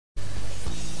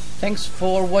Thanks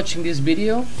for watching this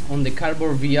video on the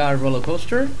Cardboard VR roller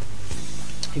coaster.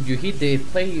 If you hit the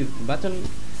play button,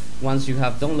 once you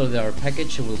have downloaded our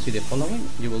package, you will see the following.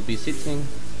 You will be sitting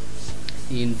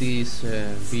in this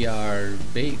VR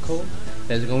vehicle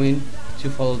that's going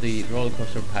to follow the roller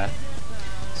coaster path.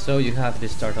 So you have the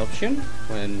start option.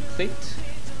 When clicked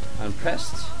and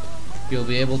pressed, you'll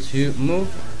be able to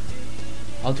move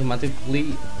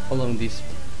automatically following this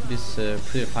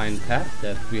predefined path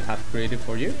that we have created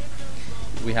for you.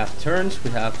 We have turns, we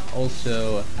have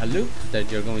also a loop that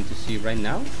you're going to see right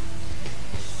now,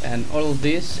 and all of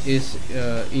this is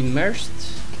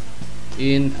immersed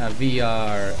in a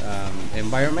VR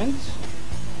environment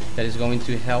that is going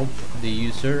to help the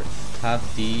user have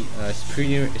the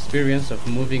experience of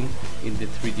moving in the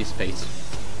 3D space.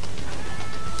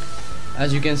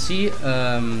 As you can see,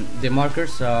 the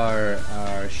markers are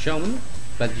shown,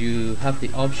 but you have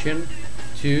the option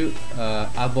to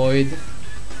avoid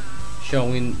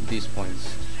showing these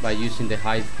points by using the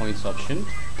hide points option.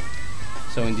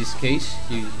 So in this case,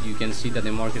 you can see that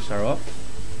the markers are off,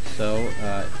 so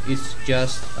it's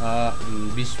just a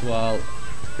visual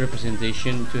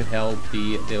representation to help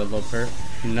the developer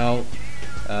know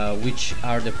which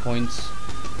are the points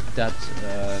that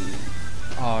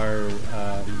are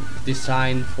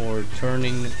designed for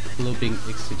turning, looping,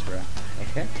 etc.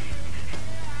 Okay,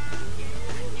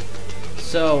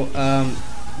 so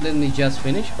let me just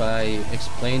finish by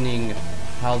explaining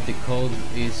how the code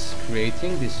is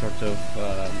creating this sort of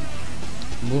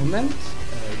movement.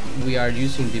 We are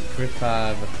using the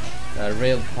prefab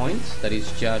rail points that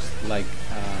is just like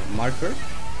a marker,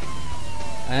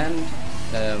 and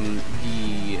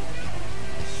the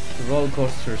roller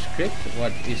coaster script,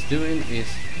 what it's doing is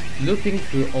looping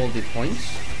through all the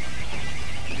points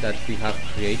that we have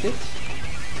created,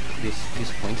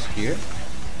 these points here,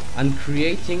 and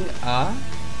creating a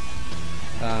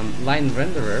line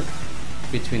renderer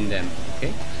between them.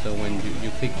 Okay, so when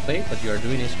you click play, what you are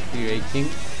doing is creating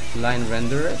line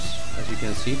renderers, as you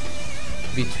can see,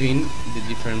 between the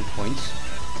different points,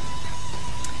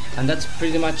 and that's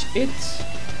pretty much it.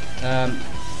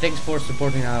 Thanks for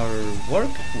supporting our work.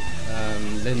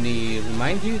 Let me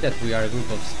remind you that we are a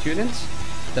group of students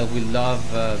that we love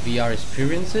VR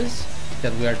experiences,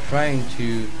 that we are trying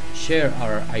to share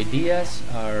our ideas,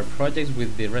 our projects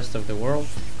with the rest of the world,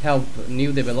 help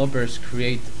new developers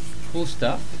create cool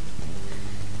stuff,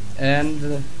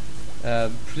 and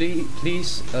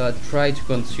please try to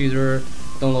consider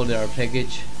downloading our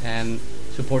package and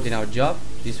supporting our job.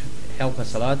 This helps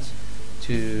us a lot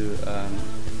to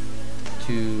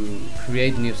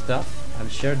create new stuff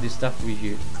and share this stuff with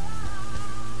you.